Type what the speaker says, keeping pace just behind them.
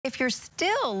If you're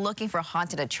still looking for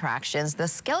haunted attractions, the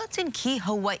Skeleton Key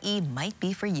Hawaiʻi might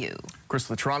be for you. Chris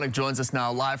Latronic joins us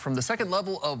now live from the second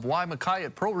level of Waimakai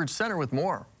at Pearl Ridge Center with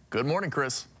more. Good morning,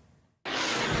 Chris.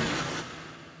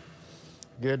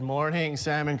 Good morning,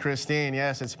 Sam and Christine.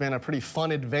 Yes, it's been a pretty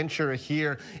fun adventure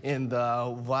here in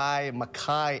the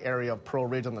Waimakai area of Pearl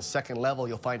Ridge on the second level.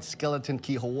 You'll find Skeleton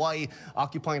Key Hawaiʻi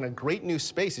occupying a great new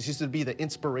space. This used to be the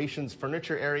Inspirations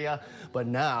furniture area, but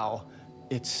now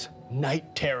it's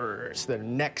Night Terrors, the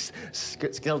next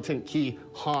Skeleton Key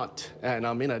haunt. And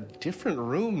I'm in a different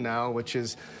room now, which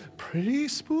is pretty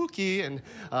spooky. And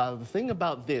the thing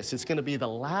about this, it's going to be the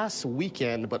last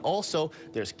weekend, but also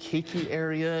there's keiki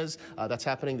areas that's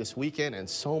happening this weekend and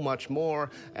so much more.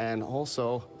 And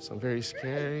also some very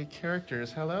scary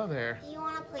characters. Hello there. You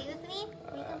want to play with me?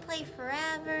 We can play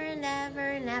forever and ever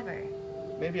and ever.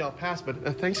 Maybe I'll pass,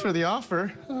 but thanks for the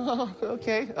offer. Oh,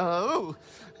 okay. Oh,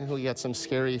 and we got some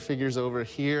scary figures over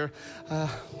here.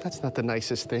 That's not the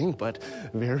nicest thing, but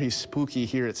very spooky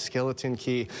here at Skeleton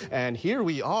Key. And here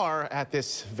we are at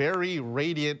this very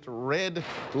radiant red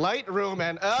light room,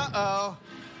 and uh-oh.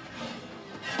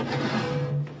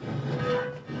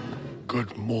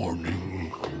 Good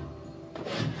morning.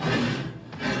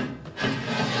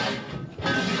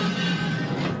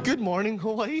 Good morning,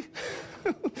 Hawaii.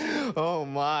 Oh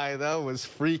my, that was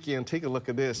freaky. And take a look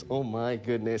at this. Oh my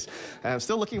goodness. I'm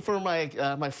still looking for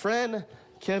my friend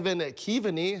Kevin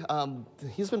Kivani.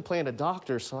 He's been playing a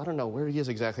doctor, so I don't know where he is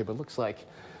exactly, but it looks like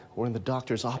we're in the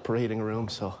doctor's operating room.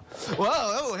 So, whoa,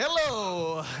 oh,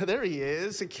 hello. There he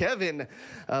is, Kevin.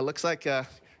 Looks like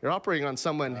you're operating on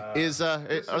someone. Are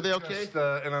they okay? Just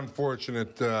an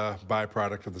unfortunate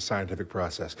byproduct of the scientific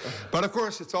process. But of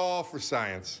course, it's all for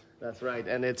science. That's right,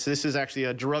 and this is actually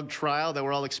a drug trial that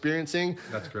we're all experiencing.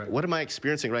 That's correct. What am I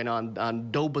experiencing right now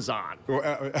on Dobazan? Well,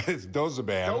 it's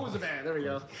Dozaband. Dozaband, there we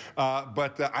go.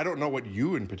 But I don't know what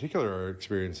you in particular are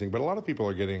experiencing, but a lot of people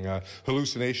are getting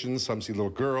hallucinations. Some see little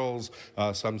girls,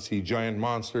 some see giant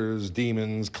monsters,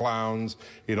 demons, clowns.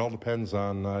 It all depends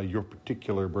on your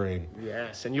particular brain.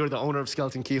 Yes, and you're the owner of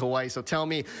Skeleton Key Hawaiʻi, so tell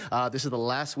me, this is the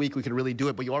last week we could really do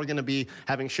it, but you are going to be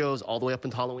having shows all the way up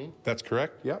until Halloween? That's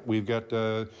correct, yeah. We've got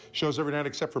shows every night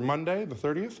except for Monday, the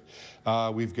 30th.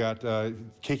 We've got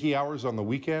keiki hours on the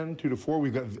weekend, 2 to 4.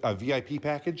 We've got a VIP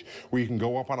package where you can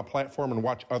go up on a platform and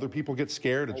watch other people get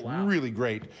scared. It's really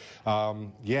great.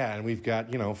 Yeah, and we've got,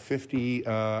 50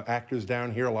 actors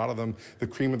down here, a lot of them the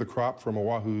cream of the crop from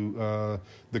Oahu,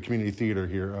 the community theater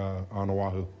here on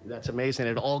Oahu. That's amazing.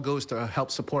 It all goes to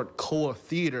help support Koa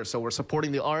Theater. So we're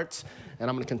supporting the arts, and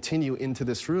I'm going to continue into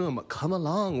this room. Come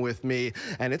along with me.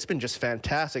 And it's been just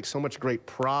fantastic. So much great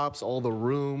props. All the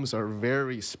rooms are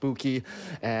very spooky,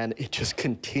 and it just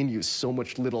continues. So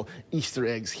much little Easter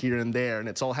eggs here and there, and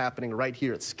it's all happening right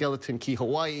here at Skeleton Key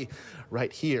Hawaiʻi,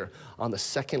 right here on the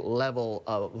second level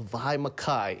of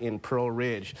Waimakai in Pearl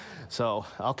Ridge. So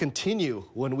I'll continue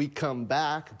when we come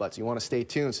back, but you want to stay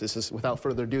tuned. So this is, without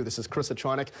further ado, this is Chris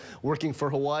Latronic working for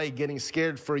Hawaii, getting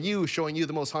scared for you, showing you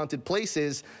the most haunted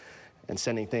places, and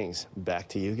sending things back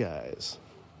to you guys.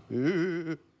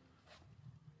 Ooh.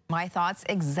 My thoughts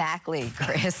exactly,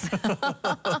 Chris.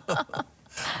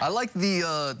 I like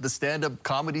the stand-up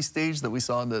comedy stage that we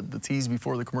saw in the tease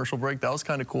before the commercial break. That was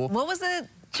kind of cool. What was the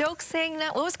joke saying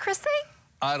that? What was Chris saying?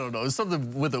 I don't know. It was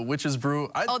something with a witch's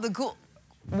brew. Oh, the ghoul.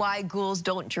 Why ghouls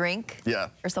don't drink? Yeah.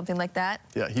 Or something like that?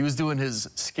 Yeah, he was doing his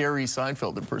scary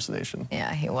Seinfeld impersonation.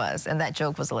 Yeah, he was. And that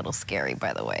joke was a little scary,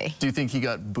 by the way. Do you think he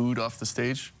got booed off the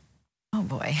stage? Oh,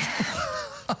 boy.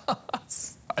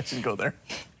 I should go there.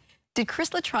 Did Chris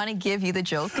Latronic give you the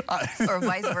joke, or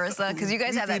vice versa? Because you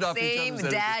guys have that same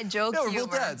dad joke humor. Yeah, we're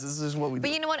both dads. This is what we do.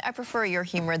 But you know what? I prefer your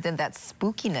humor than that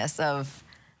spookiness of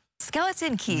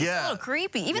Skeleton Key. Yeah. It's a little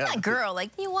creepy. Even that girl, like,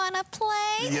 you want to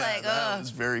play? Yeah, like, that was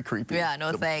very creepy. Yeah,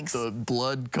 no thanks. The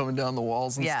blood coming down the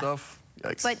walls and stuff.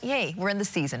 Yikes. But, hey, we're in the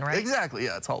season, right? Exactly,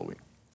 yeah, it's Halloween.